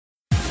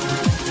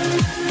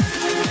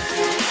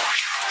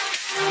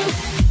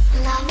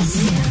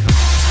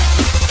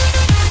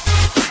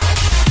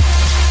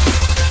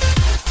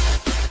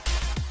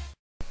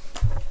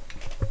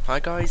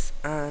guys,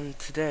 and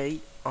today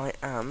I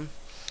am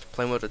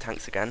playing World of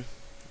Tanks again.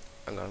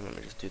 Hang on, let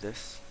me just do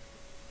this.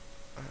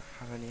 I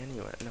don't have any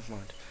anyway, never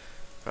mind.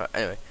 Right,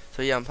 anyway,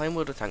 so yeah, I'm playing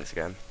World of Tanks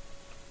again.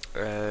 I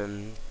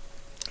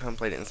haven't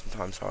played it in some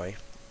time, sorry.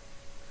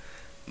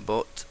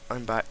 But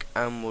I'm back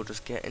and we'll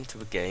just get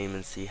into a game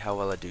and see how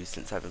well I do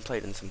since I haven't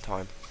played in some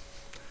time.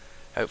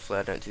 Hopefully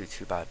I don't do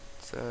too bad,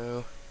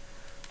 so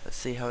let's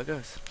see how it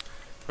goes.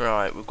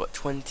 Right, we've got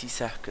 20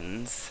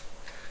 seconds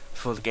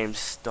before the game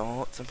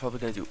starts. I'm probably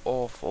going to do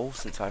awful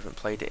since I haven't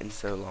played it in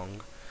so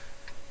long.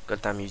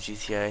 God damn you,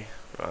 GTA.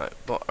 Right,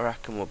 but I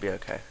reckon we'll be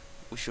okay.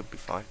 We should be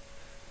fine.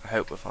 I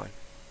hope we're fine.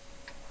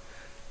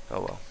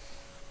 Oh well.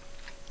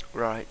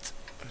 Right,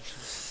 let's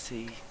just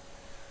see.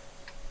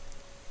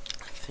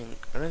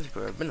 I don't think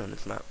we've ever been on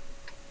this map.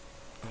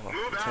 Oh well,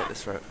 we'll take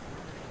this route.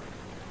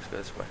 Let's go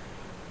this way.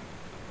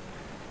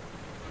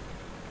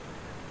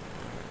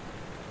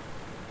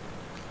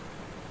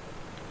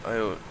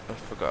 I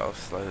forgot how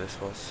slow this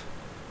was.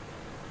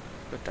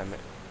 God damn it.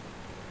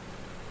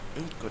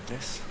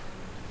 Goodness.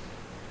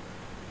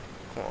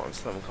 Come on,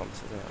 slow and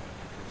comps as well.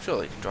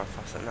 Surely you can drive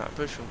faster than that, I'm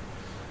pretty sure.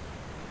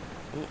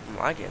 Ooh, I'm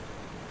lagging.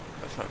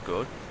 That's not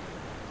good.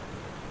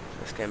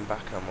 Just getting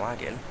back and I'm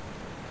lagging.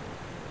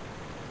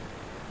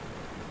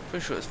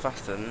 Pretty sure it's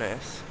faster than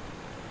this.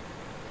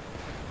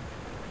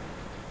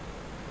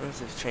 I wonder if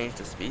they've changed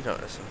the speed on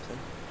it or something.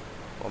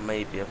 Or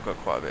maybe I've got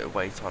quite a bit of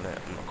weight on it,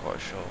 I'm not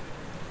quite sure.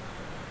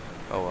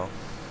 Oh well.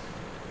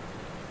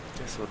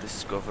 Guess we'll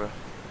discover.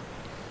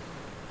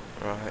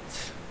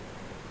 Right.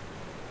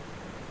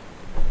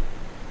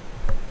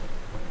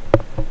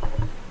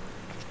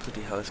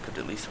 Bloody hell, this could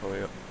at least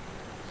hurry up.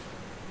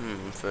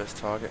 First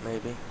target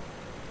maybe.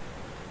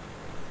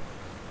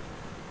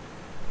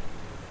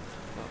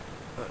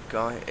 That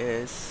guy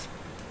is...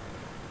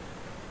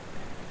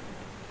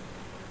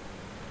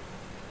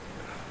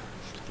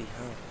 Bloody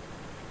hell.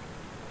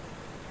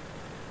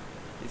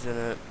 He's in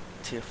a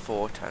tier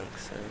 4 tank,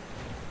 so...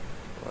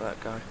 Well, that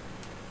guy.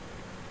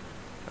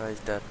 Oh, he's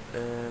dead.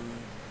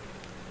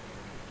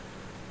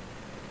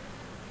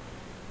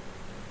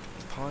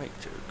 Pike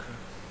Joker.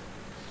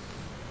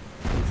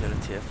 He's in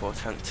a tier 4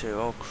 tank too.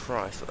 Oh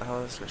Christ, what the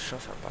hell is this got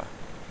shot at by?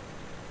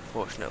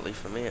 Fortunately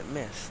for me, it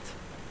missed.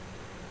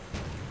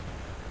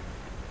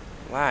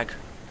 Lag.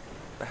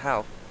 The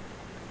hell?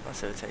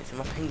 That's irritating.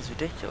 My ping's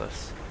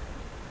ridiculous.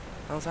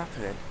 What the hell's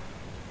happening?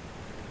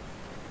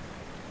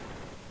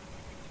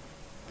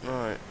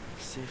 Right,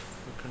 let's see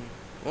if we can...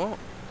 What?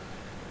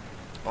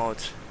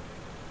 Odd.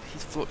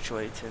 He's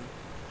fluctuating.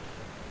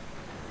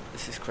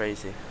 This is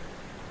crazy.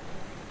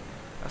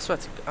 I swear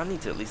I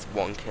need at least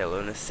 1 kill or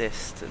an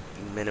assist at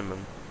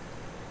minimum.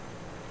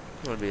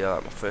 It's gonna be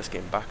like my first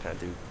game back and I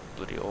do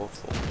bloody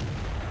awful.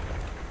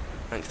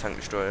 Thanks Tank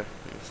Destroyer.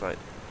 It's like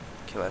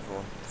kill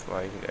everyone before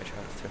I even get a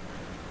chance to.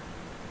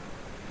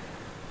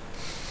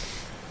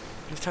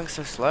 This tank's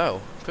so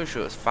slow. I'm pretty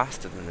sure it was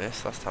faster than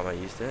this last time I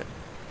used it.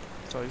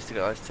 So I used to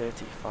get like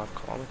 35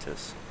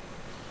 kilometers.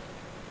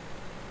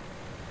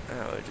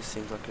 Now it just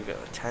seems like I get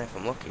like 10 if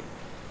I'm lucky.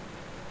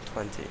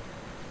 20.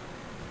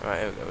 Right,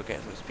 here we go, we're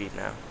getting some speed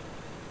now.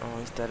 Oh,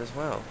 he's dead as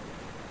well.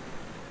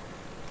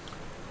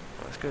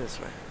 Well, let's go this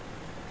way.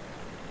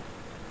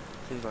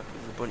 Seems like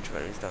there's a bunch of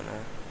enemies down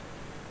there.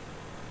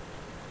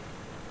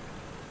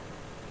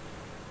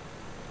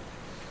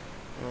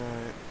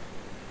 Right.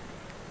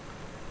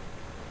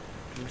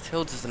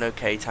 Matilda's an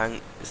okay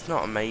tank. It's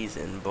not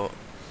amazing, but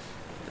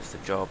just a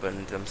job,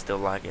 and I'm still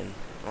lagging.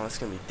 Oh, it's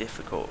going to be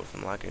difficult if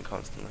I'm lagging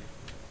constantly.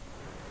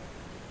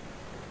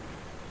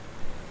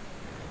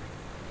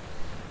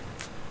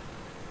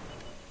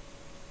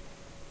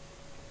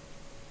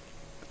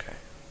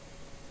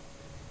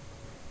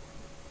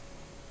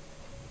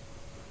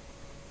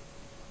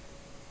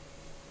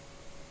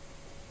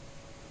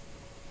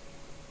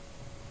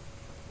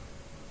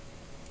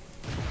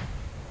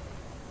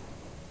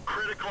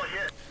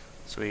 Hit.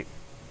 Sweet.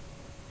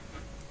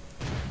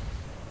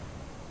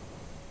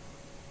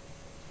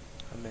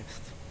 I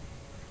missed.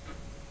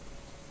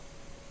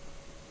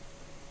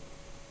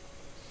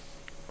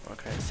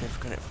 Okay, let's see if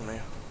we can hit from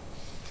here.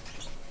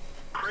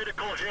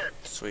 Critical hit.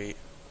 Sweet.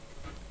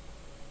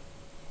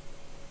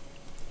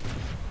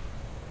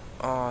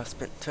 Oh,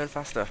 turn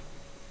faster.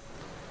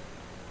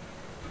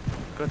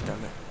 God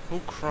damn it.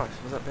 Oh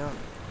Christ, was that behind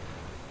me?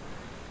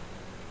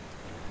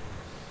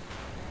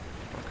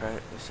 Okay,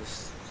 let's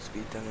just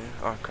speed down here.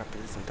 Oh crap,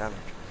 it did some damage.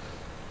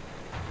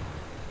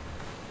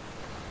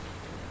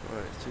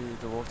 Right, through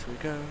the water we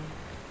go.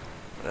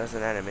 There's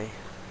an enemy.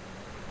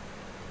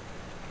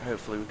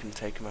 Hopefully we can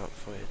take him out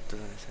before he does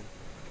anything.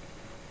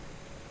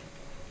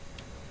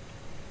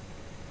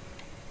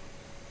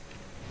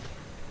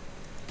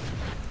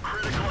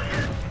 Critical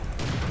hit.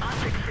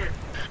 Optics hit.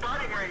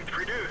 Spotting range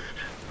reduced.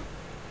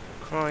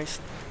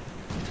 Christ.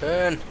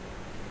 Turn!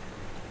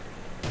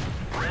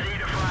 Ready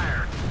to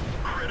fire.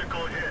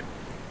 Critical hit.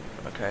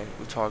 Okay,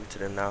 we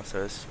targeted him now,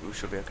 so we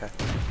should be okay.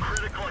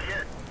 Critical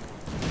hit.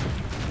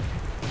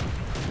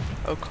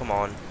 Oh, come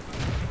on.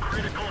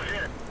 Critical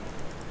hit.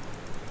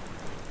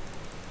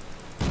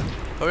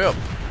 Hurry up.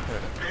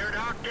 They're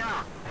knocked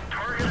out.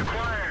 Target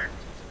acquired.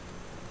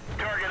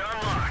 Target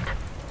unlocked.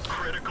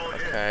 Critical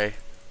hit. Okay.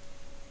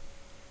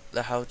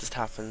 The hell just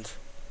happened?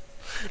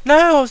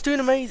 No, I was doing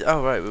amazing.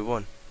 Oh right, we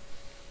won.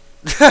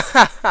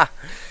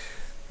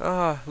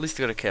 Oh, at least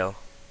I got a kill.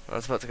 I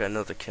was about to get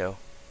another kill.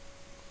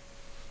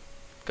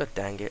 God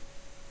dang it.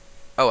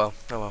 Oh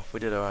well, we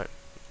did alright.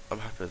 I'm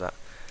happy with that.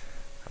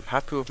 I'm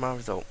happy with my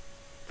result.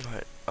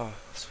 Right, oh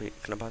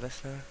sweet, can I buy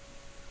this now?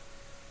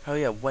 Oh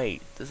yeah,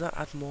 weight. Does that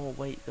add more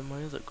weight than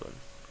my other gun?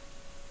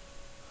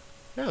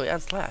 No, it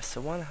adds less,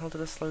 so why the hell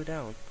did I slow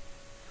down?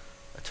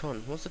 A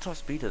ton. What's the top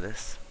speed of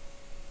this?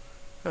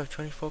 No,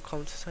 24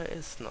 kilometers, so it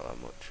is not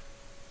that much.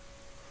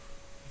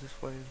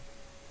 This way.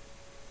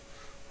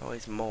 That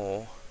weighs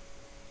more.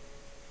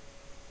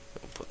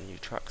 I'll put the new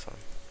tracks on,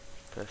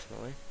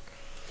 personally.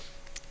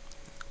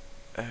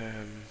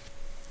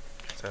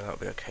 So that'll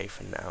be okay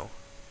for now.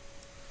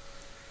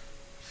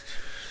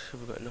 So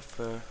we've got enough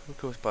for. We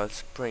can always buy the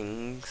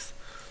springs.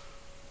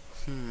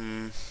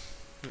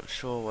 Not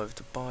sure whether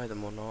to buy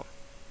them or not.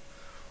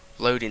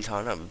 Loading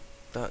time,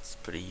 that's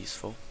pretty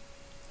useful.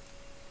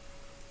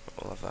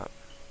 We'll have that.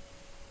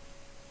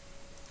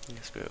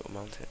 Yeah, screw it, we'll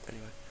mount it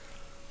anyway.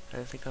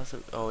 Anything else?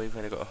 Oh, we've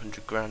only got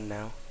 100 grand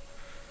now.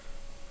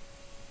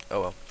 Oh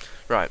well.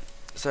 Right,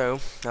 so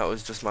that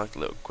was just my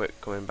little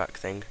quick coming back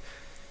thing.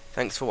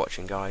 Thanks for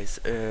watching, guys.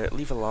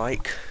 Leave a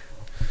like.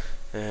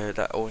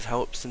 That always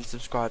helps, and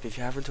subscribe if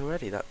you haven't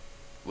already. That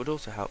would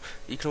also help.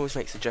 You can always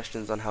make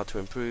suggestions on how to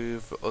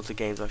improve, other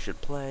games I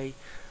should play,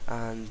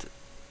 and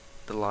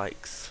the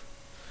likes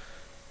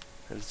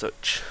and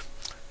such.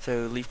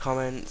 So leave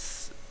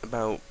comments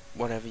about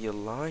whatever you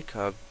like.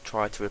 I'll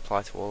try to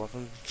reply to all of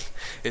them.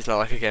 It's not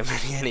like I get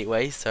many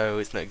anyway, so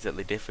it's not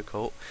exactly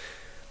difficult.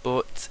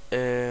 But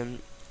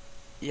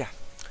yeah,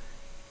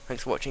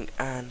 thanks for watching,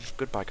 and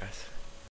goodbye, guys.